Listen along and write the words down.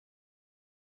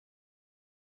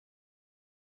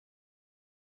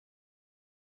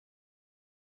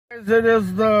It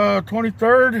is the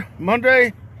 23rd,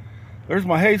 Monday. There's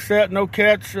my hay set, no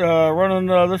catch, running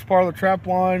this part of the trap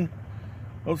line.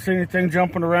 Don't see anything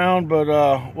jumping around, but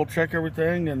we'll check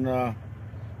everything and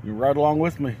you ride along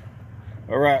with me.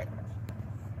 All right.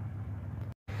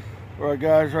 All right,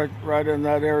 guys, right in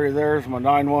that area there is my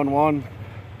 911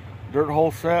 dirt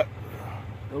hole set,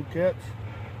 no catch.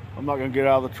 I'm not gonna get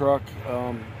out of the truck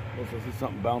unless I see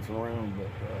something bouncing around, but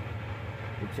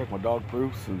we'll check my dog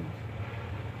proofs and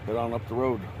head on up the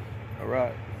road. All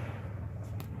right.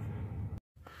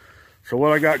 So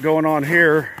what I got going on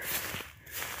here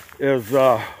is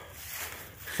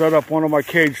set up one of my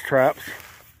cage traps,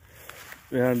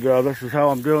 and this is how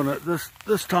I'm doing it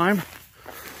this time.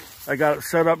 I got it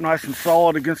set up nice and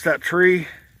solid against that tree.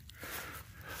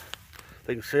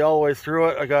 You can see all the way through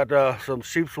it. I got some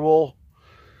sheep's wool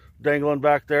dangling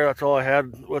back there. That's all I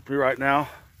had with me right now.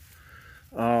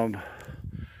 Got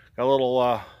a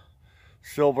little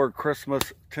silver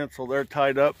Christmas tinsel there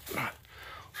tied up.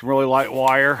 Some really light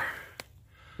wire.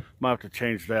 Might have to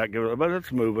change that, but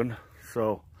it's moving,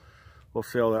 so we'll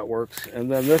see how that works.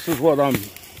 And then this is what I'm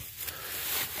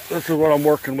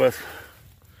working with.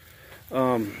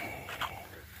 I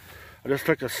just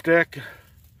took a stick,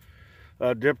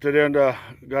 dipped it into,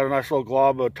 got a nice little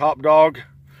glob of top dog,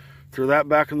 threw that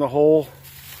back in the hole.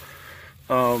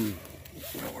 Where's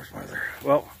my other?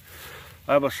 Well,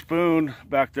 I have a spoon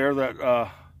back there that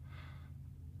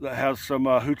has some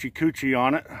hoochie coochie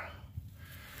on it,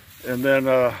 and then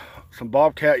some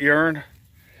Bobcat urine.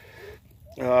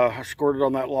 I squirted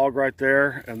on that log right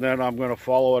there, and then I'm going to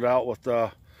follow it out with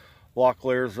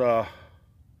Locklear's a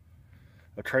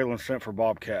trailing scent for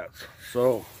Bobcats.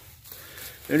 So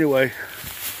anyway,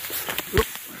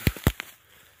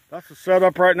 that's the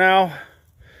setup right now.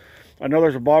 I know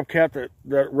there's a Bobcat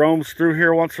that roams through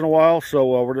here once in a while,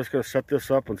 so we're just going to set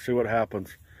this up and see what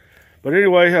happens. But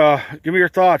anyway, give me your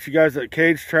thoughts, you guys, that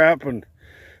cage trap and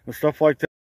stuff like that.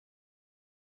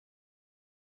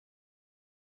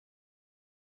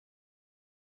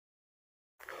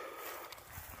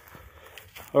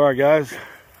 All right, guys,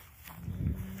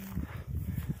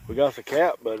 we got the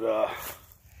cat, but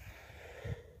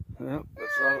yep,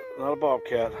 it's not a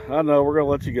Bobcat. I know, we're gonna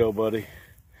let you go, buddy.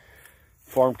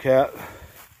 Farm cat,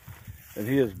 and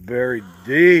he is buried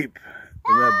deep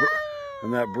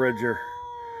in that bridger.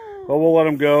 But we'll let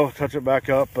him go, touch it back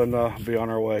up, and be on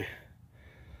our way.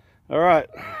 All right,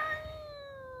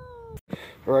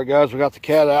 guys, we got the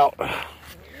cat out.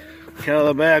 Cat out of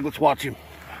the bag. Let's watch him.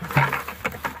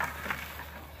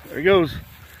 There he goes.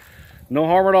 No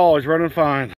harm at all. He's running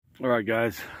fine. All right,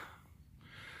 guys.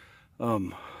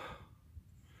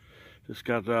 Just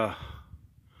got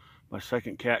my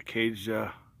second cat cage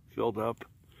filled up.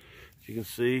 As you can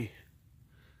see,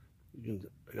 I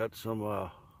got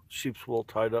some sheep's wool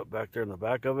tied up back there in the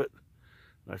back of it.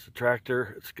 Nice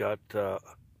attractor. It's got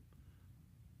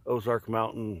Ozark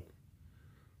Mountain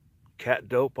cat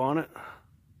dope on it.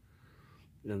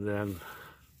 And then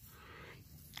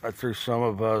I threw some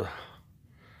of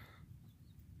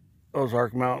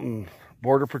Ozark Mountain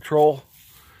Border Patrol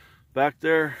back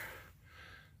there.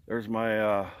 There's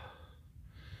my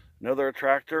another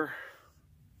attractor.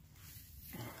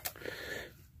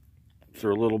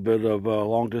 Threw a little bit of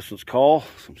long distance call,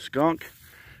 some skunk.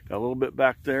 Got a little bit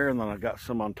back there, and then I got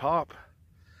some on top.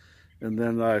 And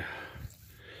then I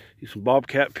used some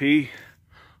Bobcat pee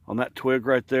on that twig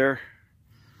right there.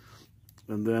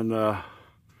 And then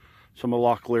some of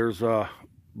Locklear's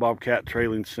Bobcat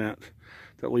trailing scent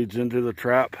that leads into the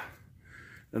trap,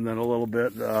 and then a little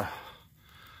bit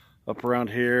up around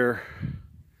here,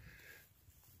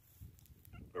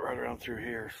 right around through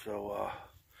here. So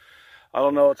I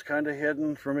don't know, it's kind of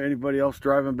hidden from anybody else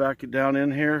driving back down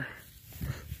in here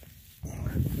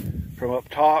from up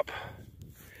top.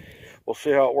 We'll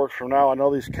see how it works from now. I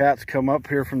know these cats come up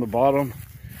here from the bottom.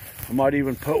 I might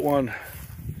even put one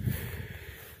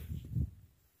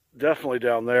definitely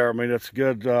down there. I mean, it's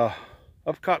good.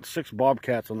 I've caught 6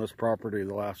 Bobcats on this property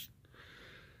the last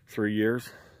 3 years.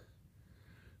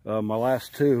 My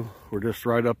last 2 were just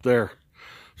right up there.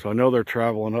 So I know they're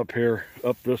traveling up here,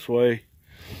 up this way.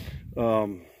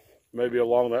 Maybe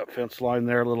along that fence line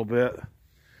there a little bit.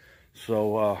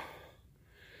 So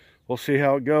we'll see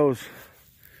how it goes.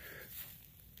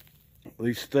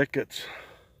 These thickets,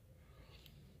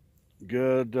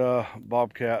 good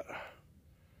Bobcat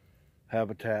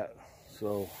habitat.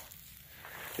 So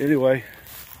anyway,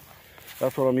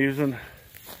 that's what I'm using.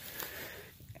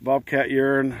 Bobcat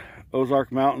urine,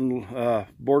 Ozark Mountain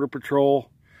Border Patrol,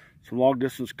 some long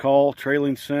distance call,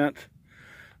 trailing scent.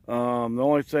 The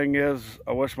only thing is,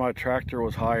 I wish my tractor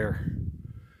was higher.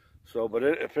 So, but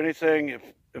if anything,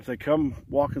 if they come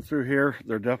walking through here,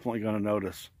 they're definitely going to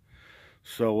notice.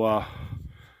 So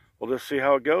we'll just see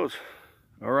how it goes.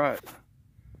 All right,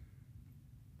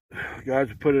 guys,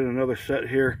 we put in another set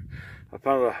here. I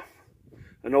found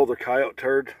an older coyote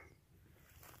turd.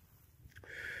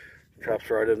 Traps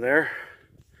right in there.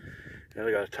 And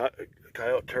I got a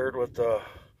coyote turd with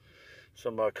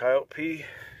some coyote pea,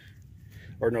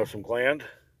 or no, some gland,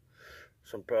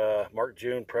 some Mark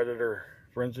June Predator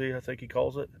Frenzy, I think he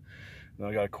calls it. And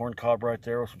I got a corn cob right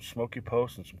there with some smoky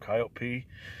posts and some coyote pea,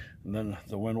 and then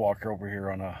the windwalker over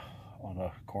here on a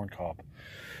corn cob.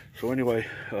 So anyway,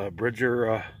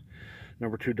 Bridger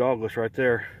number 2 dogless right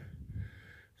there.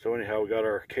 So anyhow, we got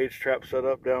our cage trap set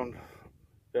up down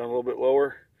a little bit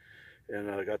lower,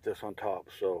 and I got this on top.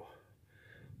 So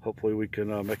hopefully we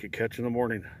can make a catch in the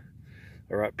morning.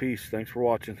 All right, peace. Thanks for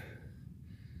watching.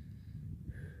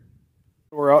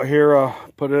 We're out here,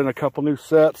 put in a couple new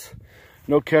sets.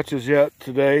 No catches yet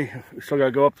today. We still got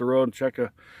to go up the road and check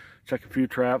a few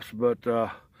traps. But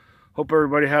hope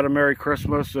everybody had a Merry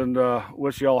Christmas, and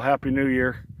wish you all a Happy New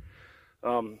Year.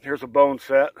 Here's a bone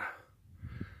set.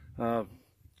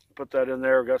 Put that in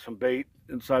there. We've got some bait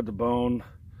inside the bone,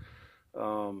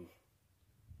 a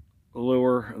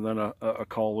lure, and then a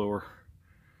call lure.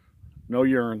 No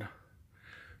urine.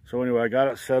 So anyway, I got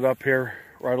it set up here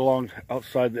right along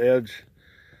outside the edge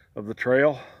of the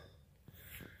trail,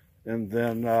 and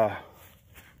then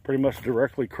pretty much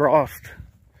directly crossed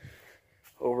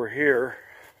over here.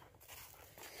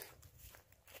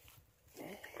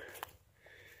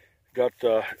 Got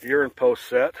the urine post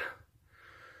set.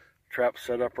 Trap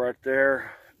set up right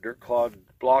there. Dirt clod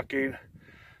blocking.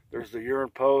 There's the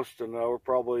urine post, and we're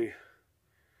probably,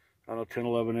 I don't know, 10,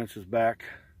 11 inches back.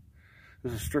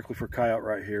 This is strictly for coyote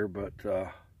right here, but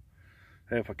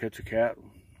hey, if I catch a cat,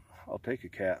 I'll take a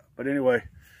cat. But anyway,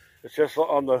 it's just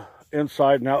on the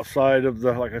inside and outside of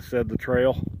the, like I said, the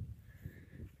trail.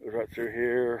 Goes right through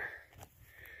here,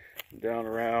 down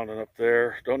around and up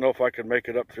there. Don't know if I can make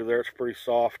it up through there. It's pretty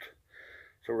soft.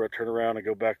 So we're gonna turn around and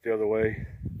go back the other way.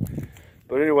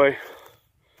 But anyway,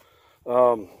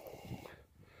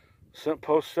 scent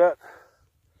post set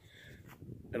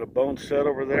and a bone set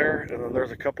over there, and then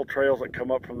there's a couple trails that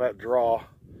come up from that draw.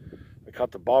 I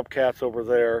caught the bobcats over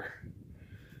there.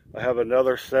 I have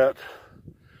another set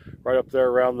right up there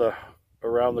around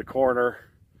the corner.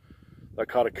 I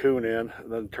caught a coon in,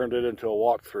 and then turned it into a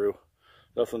walkthrough.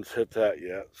 Nothing's hit that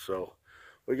yet. So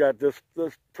we got this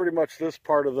pretty much this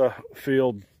part of the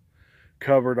field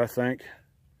covered, I think.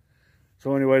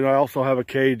 So anyway, I also have a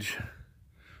cage.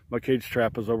 My cage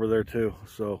trap is over there too.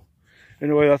 So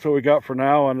anyway, that's what we got for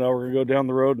now, and we're gonna go down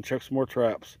the road and check some more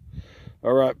traps.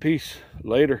 All right, peace.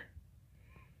 Later.